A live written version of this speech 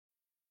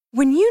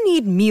When you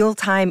need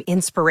mealtime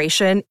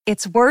inspiration,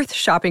 it's worth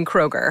shopping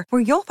Kroger,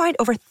 where you'll find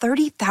over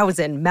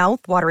 30,000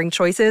 mouth-watering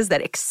choices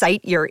that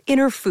excite your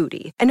inner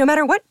foodie. And no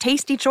matter what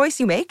tasty choice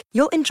you make,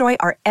 you'll enjoy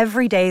our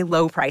everyday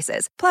low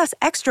prices, plus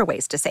extra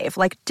ways to save,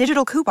 like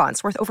digital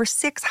coupons worth over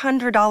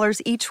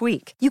 $600 each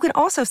week. You can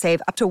also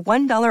save up to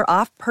 $1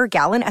 off per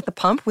gallon at the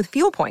pump with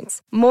fuel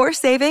points. More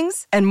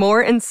savings and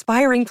more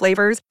inspiring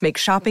flavors make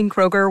shopping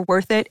Kroger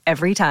worth it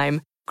every time.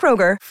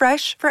 Kroger,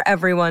 fresh for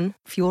everyone.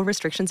 Fuel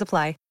restrictions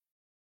apply.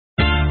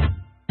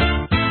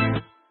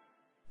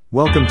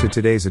 Welcome to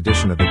today's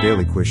edition of the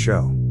Daily Quiz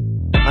Show.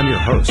 I'm your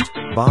host,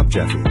 Bob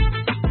Jeffy.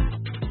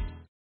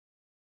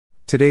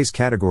 Today's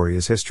category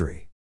is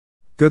history.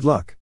 Good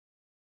luck.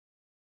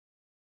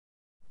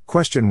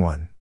 Question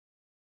 1.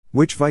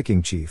 Which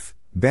Viking chief,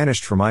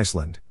 banished from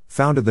Iceland,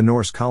 founded the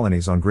Norse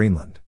colonies on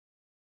Greenland?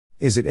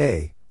 Is it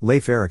A.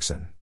 Leif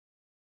Erikson?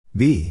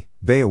 B.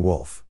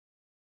 Beowulf?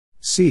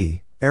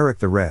 C. Eric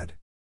the Red?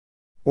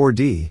 Or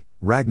D.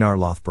 Ragnar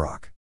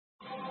Lothbrok?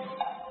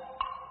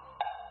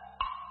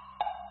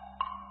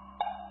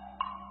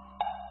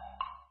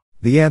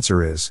 The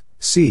answer is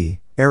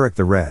C. Eric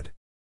the Red.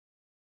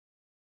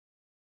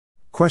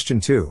 Question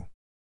 2.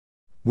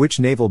 Which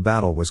naval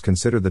battle was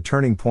considered the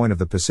turning point of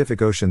the Pacific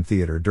Ocean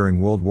theater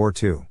during World War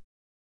II?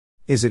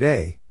 Is it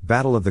A.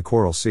 Battle of the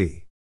Coral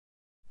Sea?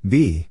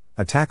 B.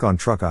 Attack on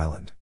Truk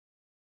Island?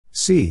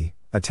 C.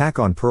 Attack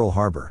on Pearl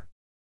Harbor?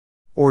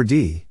 Or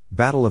D.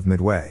 Battle of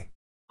Midway?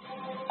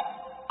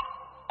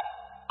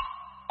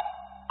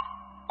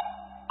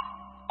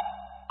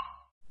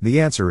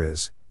 The answer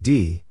is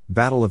D.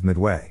 Battle of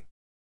Midway.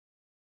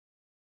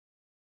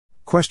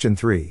 Question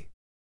 3.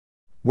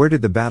 Where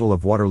did the Battle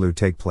of Waterloo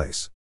take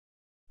place?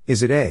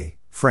 Is it A.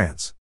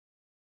 France?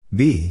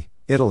 B.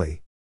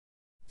 Italy?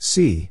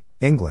 C.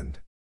 England?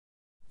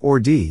 Or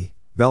D.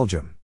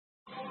 Belgium?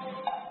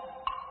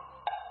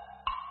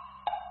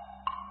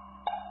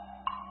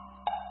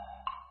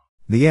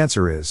 The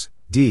answer is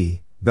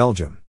D.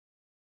 Belgium.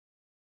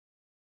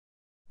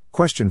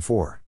 Question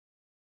 4.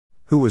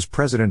 Who was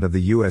President of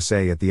the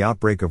USA at the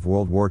outbreak of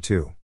World War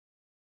II?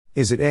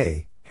 Is it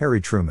A.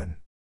 Harry Truman?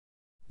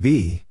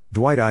 B.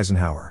 Dwight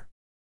Eisenhower?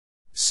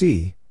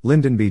 C.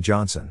 Lyndon B.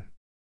 Johnson?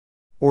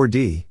 Or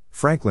D.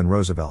 Franklin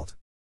Roosevelt?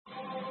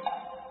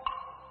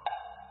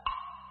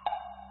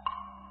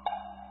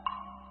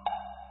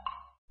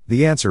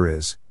 The answer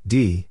is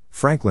D.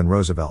 Franklin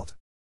Roosevelt.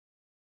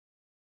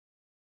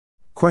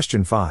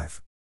 Question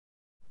 5.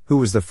 Who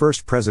was the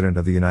first President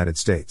of the United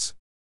States?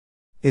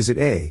 Is it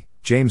A.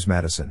 James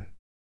Madison?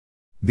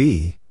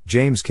 B.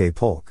 James K.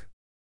 Polk?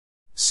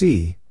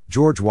 C.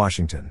 George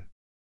Washington?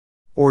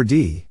 Or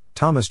D.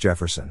 Thomas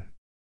Jefferson?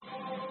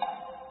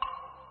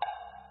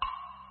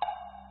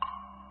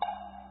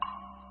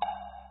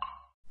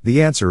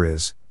 The answer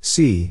is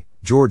C.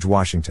 George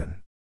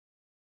Washington.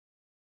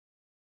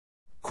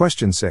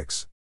 Question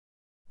 6.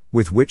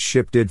 With which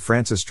ship did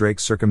Francis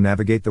Drake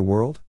circumnavigate the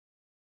world?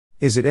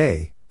 Is it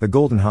A. the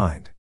Golden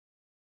Hind?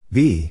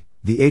 B.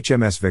 the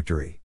HMS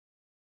Victory?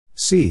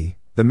 C.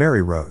 the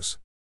Mary Rose?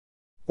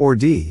 Or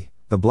D.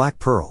 the Black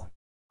Pearl?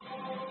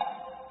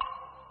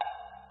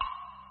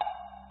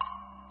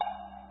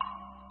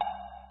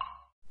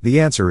 The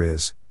answer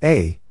is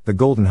A. the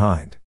Golden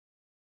Hind.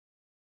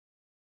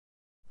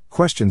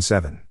 Question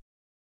 7.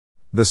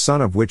 The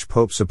son of which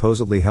pope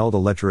supposedly held a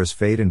lecherous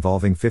fate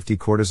involving 50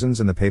 courtesans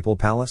in the papal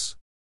palace?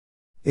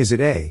 Is it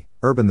A.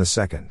 Urban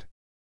II?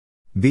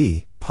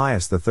 B.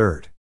 Pius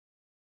III?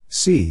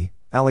 C.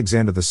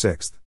 Alexander VI?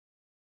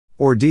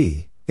 Or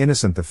D.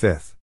 Innocent V?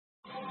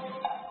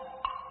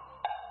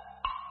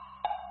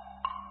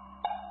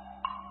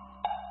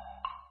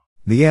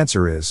 The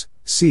answer is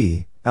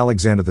C.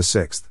 Alexander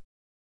VI.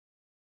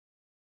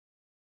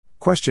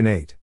 Question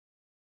 8.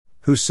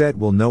 Who said,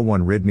 "Will no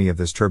one rid me of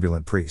this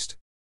turbulent priest"?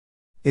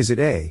 Is it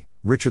A.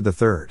 Richard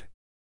III?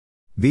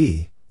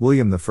 B.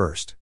 William I?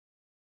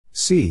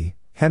 C.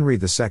 Henry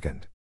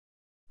II?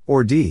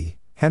 Or D.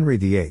 Henry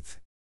VIII?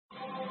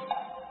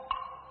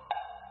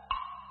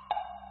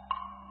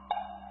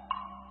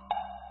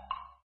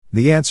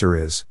 The answer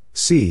is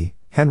C.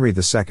 Henry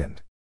II.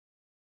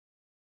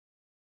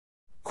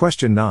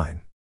 Question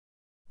 9.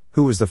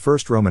 Who was the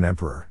first Roman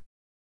emperor?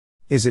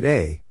 Is it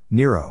A.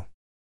 Nero?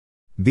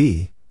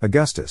 B.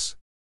 Augustus?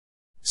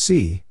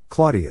 C.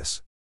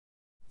 Claudius?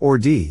 Or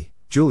D.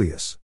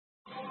 Julius?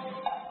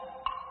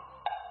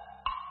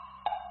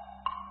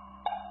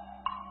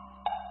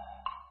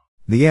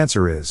 The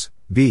answer is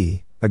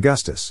B.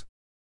 Augustus.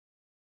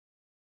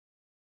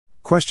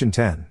 Question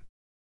 10.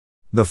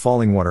 The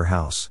Fallingwater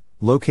House,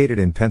 located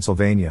in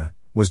Pennsylvania,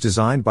 was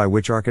designed by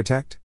which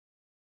architect?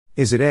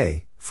 Is it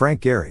A.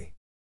 Frank Gehry?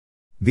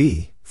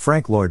 B.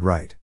 Frank Lloyd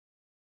Wright?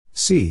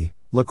 C.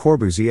 Le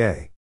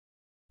Corbusier?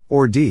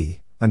 Or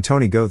D.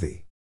 Antoni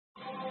Gaudí?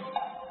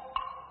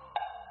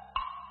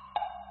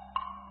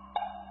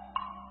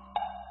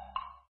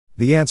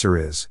 The answer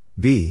is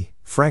B.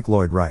 Frank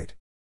Lloyd Wright.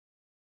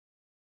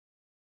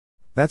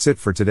 That's it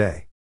for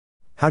today.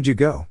 How'd you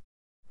go?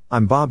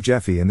 I'm Bob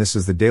Jeffy and this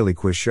is the Daily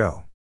Quiz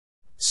Show.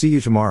 See you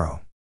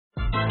tomorrow.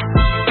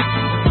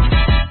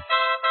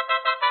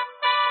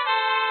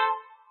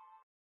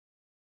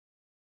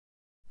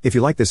 If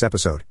you like this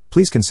episode,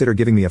 please consider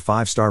giving me a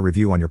 5-star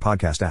review on your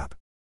podcast app.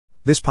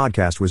 This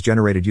podcast was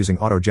generated using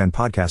AutoGen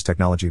podcast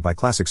technology by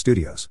Classic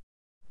Studios.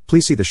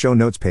 Please see the show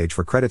notes page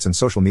for credits and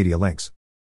social media links.